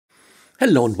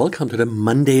Hello and welcome to the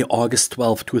Monday, August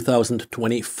 12,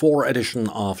 2024 edition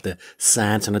of the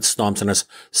SANS and Storm Center's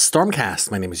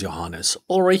Stormcast. My name is Johannes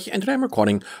Ulrich and today I'm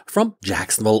recording from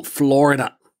Jacksonville,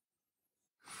 Florida.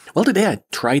 Well, today I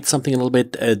tried something a little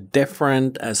bit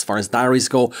different as far as diaries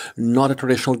go. Not a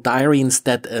traditional diary,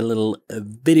 instead a little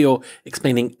video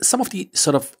explaining some of the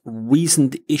sort of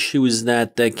recent issues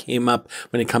that came up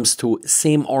when it comes to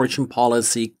SameOrigin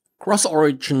policy,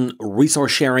 cross-origin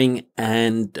resource sharing,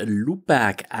 and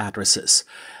loopback addresses.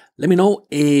 Let me know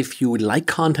if you would like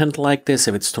content like this,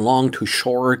 if it's too long, too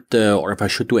short, or if I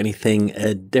should do anything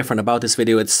different about this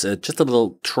video. It's just a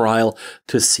little trial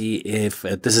to see if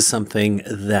this is something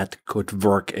that could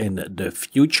work in the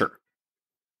future.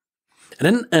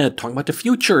 And then talking about the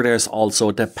future, there's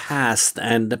also the past,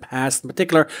 and the past in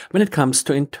particular when it comes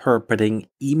to interpreting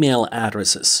email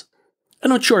addresses. I'm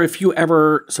not sure if you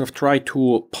ever sort of try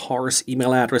to parse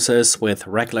email addresses with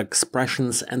regular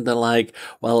expressions and the like.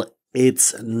 Well,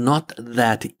 it's not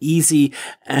that easy.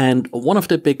 And one of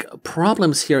the big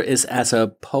problems here is, as a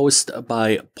post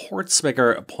by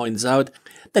Portswigger points out,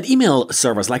 that email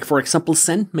servers, like for example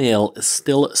SendMail,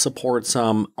 still support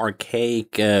some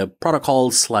archaic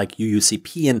protocols like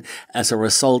UUCP, and as a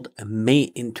result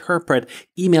may interpret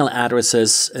email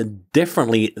addresses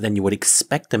differently than you would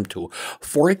expect them to.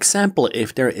 For example,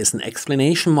 if there is an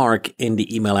exclamation mark in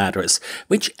the email address,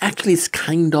 which actually is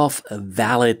kind of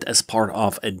valid as part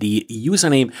of the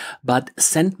username, but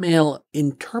SendMail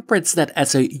interprets that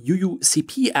as a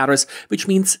UUCP address, which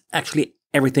means actually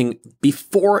everything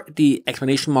before the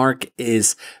exclamation mark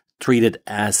is treated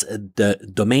as the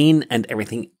domain, and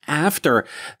everything after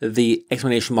the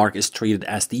exclamation mark is treated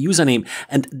as the username.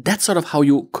 And that's sort of how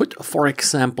you could, for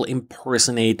example,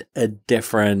 impersonate a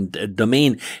different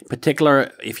domain. In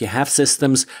particular, if you have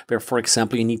systems where, for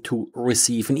example, you need to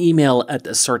receive an email at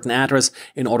a certain address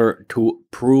in order to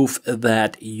prove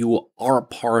that you are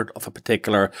part of a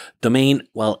particular domain,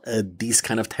 well, these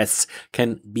kind of tests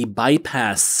can be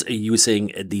bypassed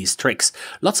using these tricks.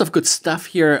 Lots of good stuff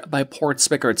here by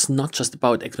Portswigger. It's not just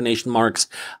about exclamation marks.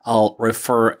 I'll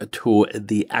refer to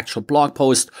the actual blog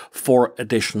post for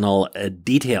additional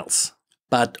details.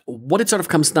 But what it sort of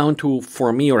comes down to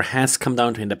for me, or has come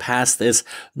down to in the past, is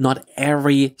not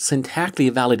every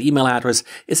syntactically valid email address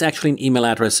is actually an email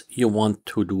address you want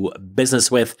to do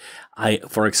business with. I,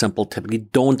 for example, typically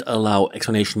don't allow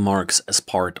exclamation marks as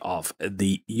part of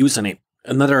the username.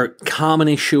 Another common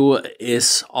issue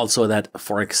is also that,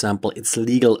 for example, it's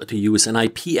legal to use an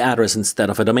IP address instead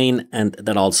of a domain, and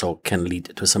that also can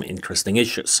lead to some interesting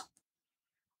issues.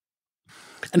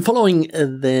 And following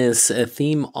this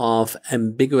theme of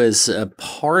ambiguous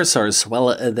parsers,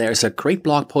 well, there's a great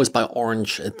blog post by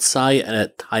Orange Tsai, a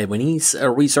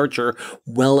Taiwanese researcher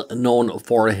well known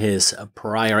for his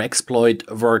prior exploit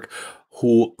work,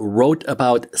 who wrote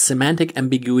about semantic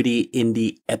ambiguity in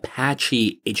the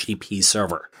Apache HTTP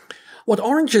server. What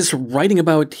Orange is writing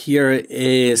about here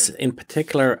is, in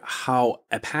particular, how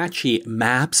Apache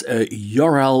maps a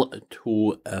URL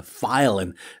to a file.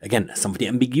 And again, some of the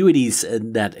ambiguities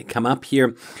that come up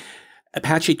here.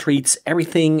 Apache treats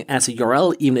everything as a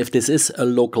URL, even if this is a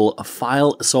local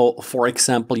file. So, for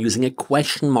example, using a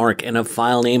question mark in a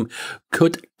file name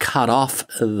could cut off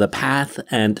the path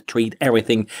and treat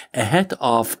everything ahead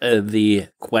of the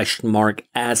question mark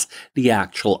as the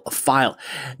actual file.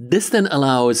 This then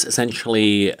allows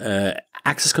essentially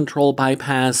access control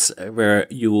bypass, where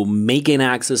you may gain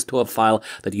access to a file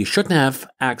that you shouldn't have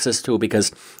access to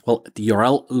because, well, the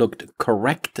URL looked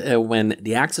correct when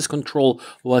the access control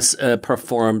was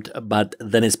performed, but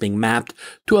then it's being mapped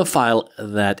to a file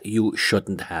that you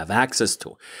shouldn't have access to.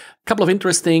 A couple of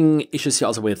interesting issues here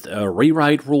also with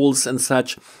rewrite rules and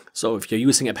such. So if you're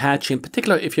using Apache, in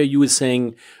particular, if you're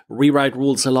using rewrite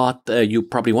rules a lot, you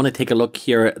probably want to take a look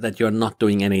here that you're not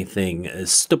doing anything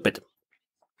stupid.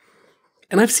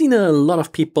 And I've seen a lot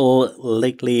of people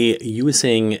lately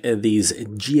using these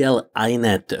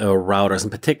GL-Inet routers, in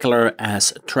particular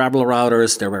as travel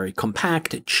routers. They're very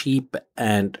compact, cheap,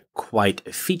 and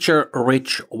quite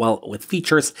feature-rich. Well, with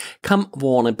features come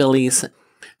vulnerabilities.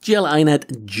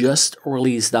 GL-Inet just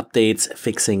released updates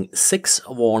fixing 6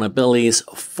 vulnerabilities,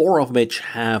 4 of which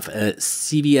have a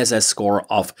CVSS score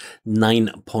of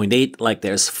 9.8. Like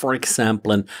there's, for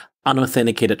example, an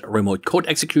unauthenticated remote code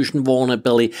execution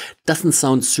vulnerability. Doesn't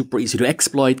sound super easy to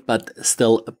exploit, but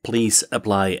still, please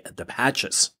apply the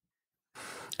patches.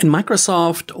 And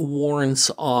Microsoft warns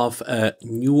of a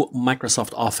new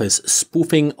Microsoft Office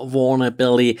spoofing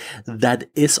vulnerability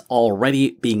that is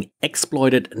already being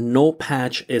exploited. No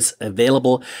patch is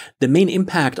available. The main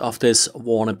impact of this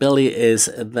vulnerability is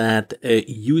that a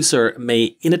user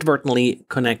may inadvertently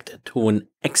connect to an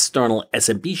external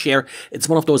SMB share. It's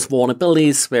one of those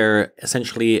vulnerabilities where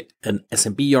essentially an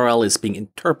SMB URL is being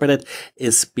interpreted,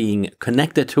 is being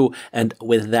connected to, and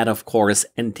with that, of course,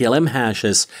 NTLM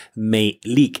hashes may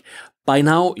leak. By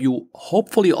now, you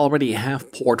hopefully already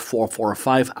have port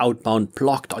 445 outbound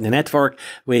blocked on your network,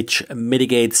 which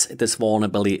mitigates this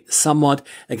vulnerability somewhat.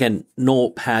 Again, no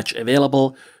patch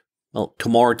available. Well,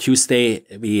 tomorrow, Tuesday,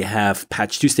 we have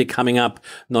Patch Tuesday coming up.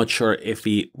 Not sure if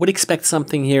we would expect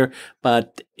something here,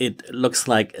 but it looks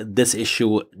like this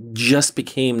issue just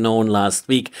became known last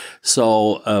week.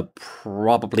 So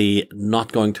probably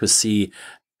not going to see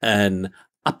an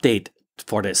update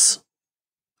for this.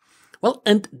 Well,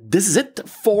 and this is it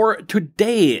for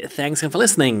today. Thanks again for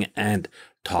listening, and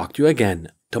talk to you again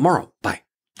tomorrow. Bye.